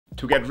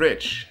To get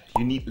rich,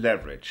 you need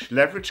leverage.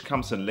 Leverage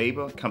comes in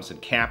labor, comes in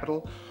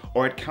capital,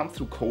 or it comes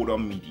through code or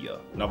media.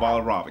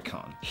 Naval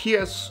Ravikant.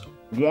 Here's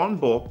one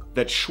book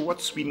that's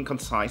short, sweet, and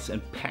concise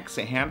and packs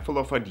a handful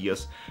of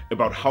ideas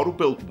about how to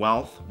build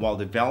wealth while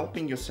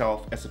developing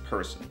yourself as a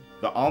person.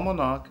 The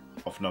Almanac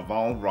of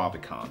Naval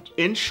Ravikant.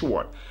 In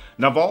short,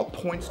 Naval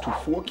points to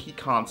 4 key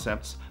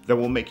concepts that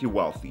will make you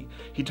wealthy.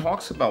 He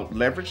talks about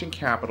leveraging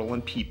capital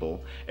and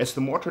people as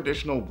the more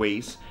traditional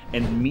ways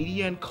and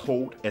media and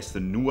code as the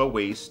newer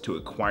ways to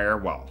acquire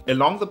wealth.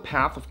 Along the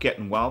path of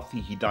getting wealthy,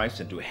 he dives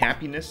into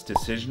happiness,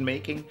 decision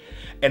making,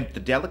 and the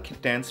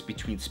delicate dance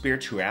between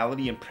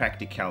spirituality and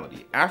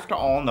practicality. After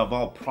all,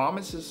 Naval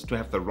promises to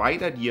have the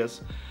right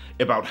ideas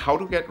about how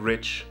to get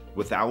rich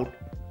without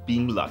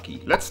being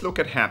lucky. Let's look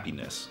at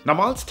happiness.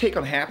 Naval's take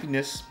on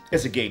happiness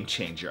is a game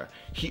changer.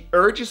 He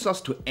urges us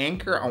to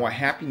anchor our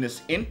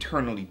happiness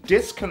internally,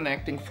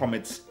 disconnecting from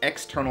its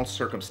external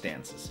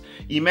circumstances.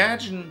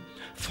 Imagine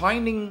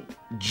finding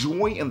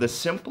joy in the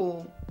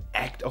simple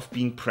act of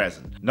being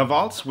present.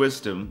 Naval's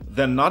wisdom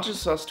then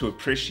nudges us to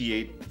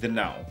appreciate the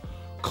now,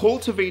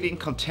 cultivating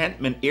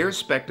contentment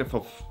irrespective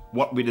of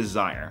what we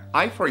desire.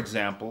 I, for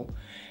example,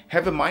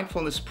 have a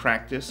mindfulness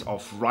practice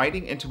of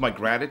writing into my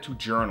gratitude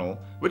journal,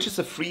 which is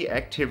a free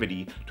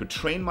activity to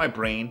train my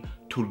brain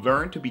to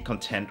learn to be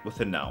content with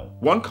the now.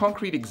 One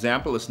concrete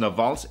example is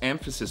Naval's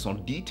emphasis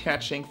on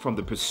detaching from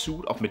the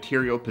pursuit of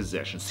material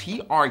possessions.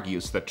 He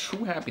argues that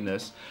true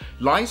happiness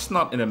lies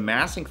not in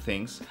amassing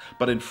things,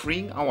 but in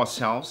freeing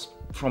ourselves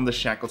from the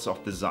shackles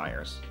of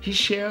desires. He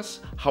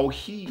shares how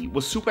he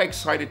was super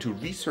excited to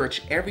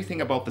research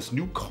everything about this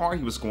new car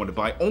he was going to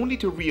buy, only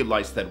to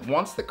realize that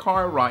once the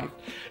car arrived,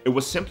 it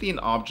was simply an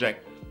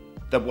object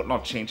that would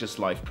not change his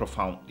life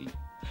profoundly.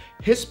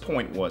 His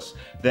point was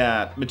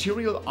that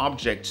material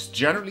objects,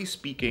 generally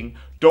speaking,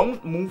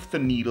 don't move the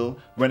needle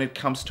when it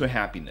comes to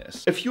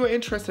happiness. If you are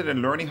interested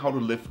in learning how to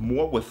live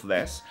more with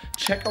less,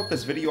 check out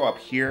this video up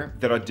here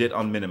that I did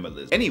on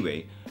minimalism.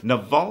 Anyway,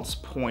 Naval's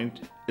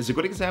point is a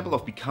good example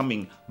of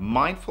becoming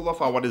mindful of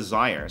our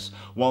desires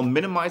while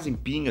minimizing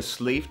being a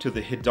slave to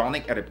the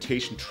hedonic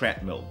adaptation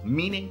treadmill,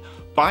 meaning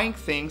buying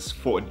things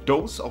for a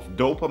dose of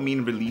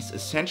dopamine release,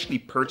 essentially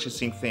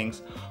purchasing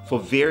things for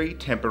very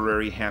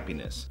temporary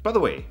happiness. By the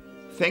way,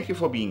 thank you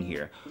for being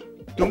here.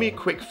 Do me a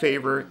quick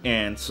favor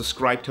and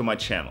subscribe to my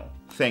channel.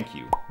 Thank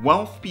you.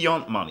 Wealth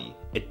beyond money,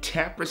 a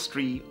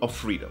tapestry of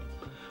freedom.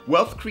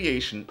 Wealth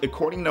creation,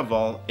 according to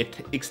Naval,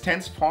 it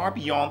extends far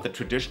beyond the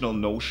traditional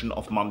notion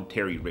of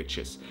monetary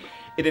riches.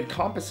 It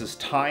encompasses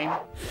time,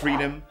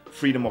 freedom,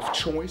 freedom of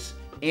choice,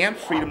 and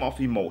freedom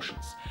of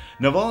emotions.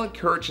 Naval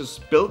encourages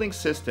building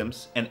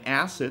systems and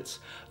assets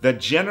that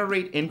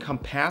generate income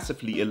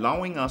passively,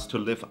 allowing us to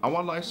live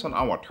our lives on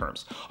our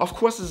terms. Of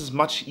course, this is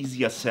much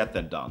easier said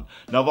than done.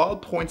 Naval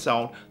points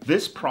out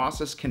this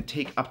process can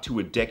take up to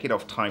a decade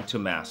of time to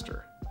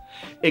master.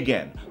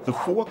 Again, the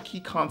 4 key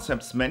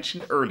concepts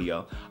mentioned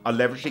earlier are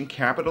leveraging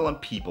capital and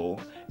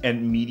people,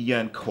 and media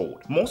and code.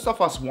 Most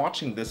of us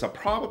watching this are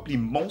probably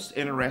most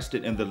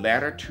interested in the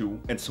latter 2,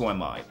 and so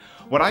am I.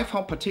 What I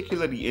found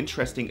particularly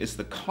interesting is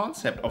the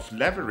concept of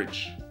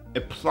leverage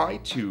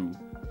applied to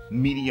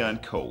media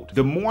and code.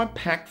 The more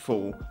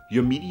impactful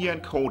your media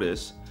and code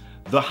is,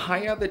 the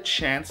higher the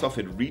chance of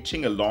it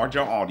reaching a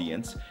larger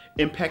audience,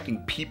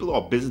 impacting people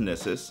or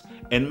businesses,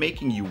 and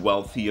making you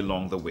wealthy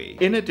along the way.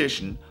 In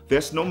addition,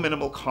 there's no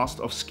minimal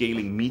cost of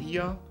scaling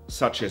media,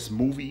 such as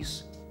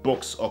movies,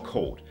 books, or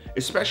code,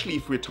 especially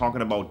if we're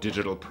talking about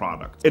digital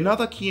products.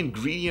 Another key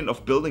ingredient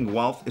of building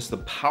wealth is the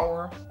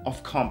power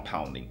of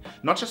compounding,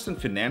 not just in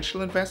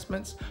financial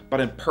investments, but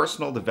in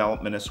personal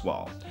development as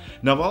well.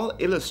 Naval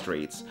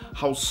illustrates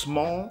how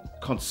small,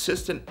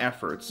 consistent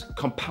efforts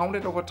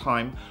compounded over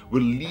time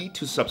will lead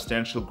to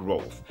substantial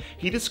growth.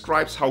 He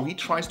describes how he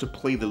tries to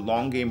play the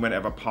long game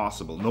whenever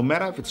possible, no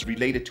matter if it's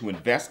related to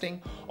investing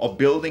or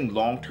building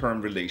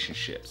long-term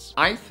relationships.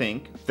 I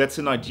think that's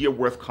an idea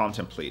worth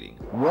contemplating.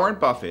 Warren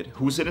Buffett,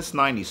 who's in his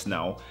 90s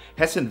now,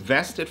 has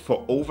invested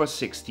for over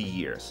 60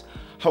 years.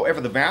 However,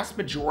 the vast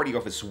majority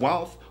of his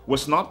wealth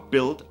was not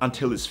built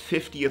until his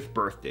 50th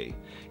birthday.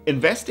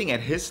 Investing at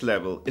his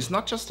level is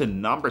not just a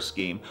numbers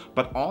game,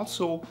 but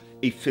also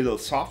a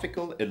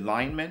philosophical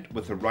alignment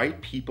with the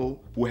right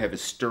people who have a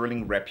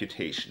sterling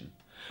reputation.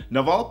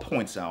 Naval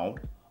points out,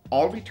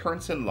 all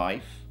returns in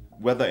life,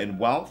 whether in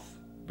wealth,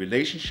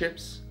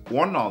 relationships,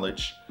 or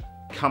knowledge,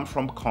 come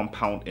from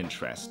compound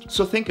interest.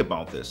 So think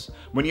about this.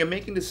 When you're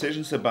making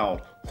decisions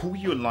about who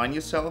you align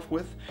yourself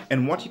with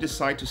and what you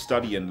decide to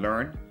study and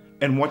learn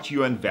and what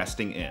you're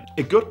investing in,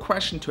 a good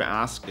question to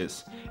ask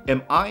is,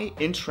 am I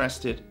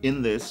interested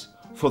in this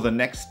for the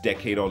next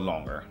decade or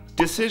longer?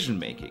 Decision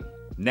making,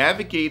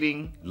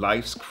 navigating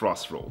life's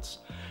crossroads.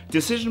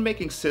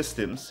 Decision-making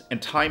systems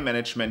and time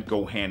management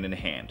go hand in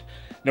hand.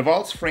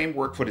 Naval's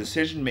framework for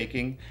decision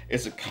making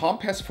is a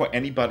compass for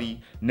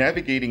anybody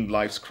navigating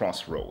life's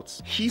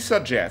crossroads. He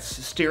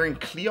suggests steering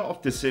clear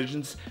of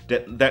decisions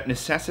that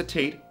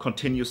necessitate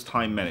continuous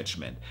time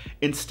management.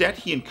 Instead,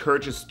 he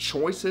encourages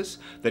choices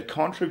that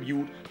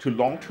contribute to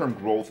long-term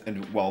growth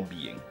and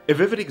well-being. A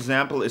vivid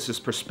example is his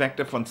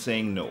perspective on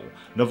saying no.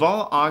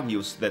 Naval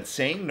argues that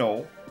saying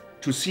no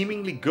to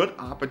seemingly good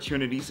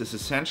opportunities is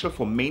essential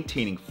for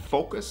maintaining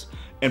focus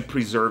and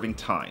preserving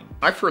time.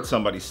 I've heard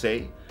somebody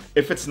say,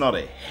 if it's not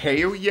a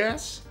hell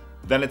yes,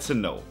 then it's a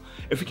no.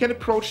 If we can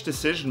approach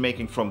decision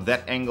making from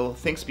that angle,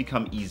 things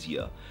become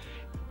easier.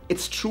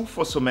 It's true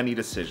for so many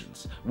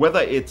decisions, whether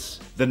it's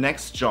the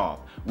next job,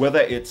 whether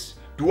it's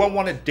do I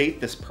want to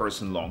date this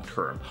person long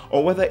term,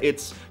 or whether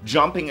it's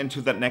jumping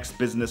into that next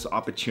business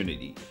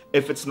opportunity.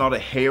 If it's not a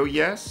hell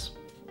yes,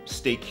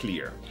 stay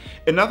clear.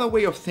 Another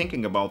way of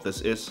thinking about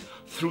this is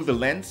through the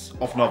lens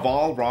of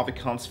Naval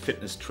Ravikant's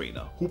fitness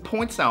trainer, who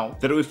points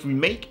out that if we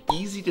make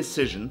easy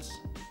decisions,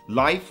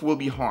 life will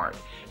be hard.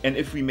 And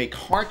if we make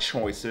hard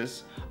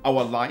choices,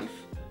 our life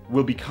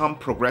will become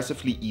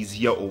progressively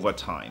easier over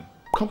time.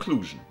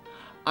 Conclusion.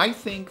 I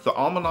think the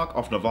Almanac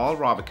of Naval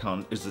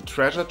Ravikant is a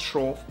treasure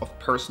trove of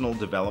personal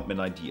development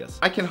ideas.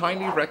 I can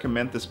highly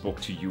recommend this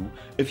book to you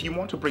if you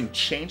want to bring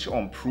change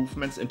or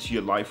improvements into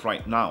your life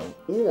right now,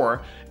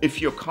 or if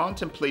you're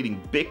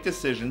contemplating big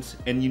decisions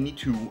and you need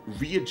to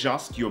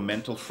readjust your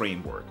mental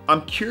framework.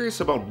 I'm curious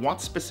about what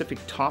specific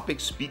topic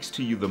speaks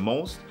to you the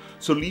most,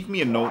 so leave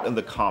me a note in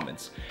the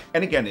comments.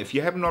 And again, if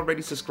you haven't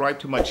already subscribed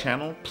to my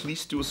channel,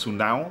 please do so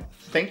now.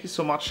 Thank you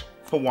so much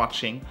for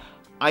watching.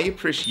 I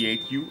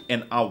appreciate you,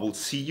 and I will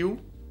see you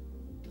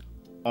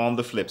on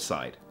the flip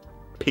side.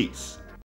 Peace.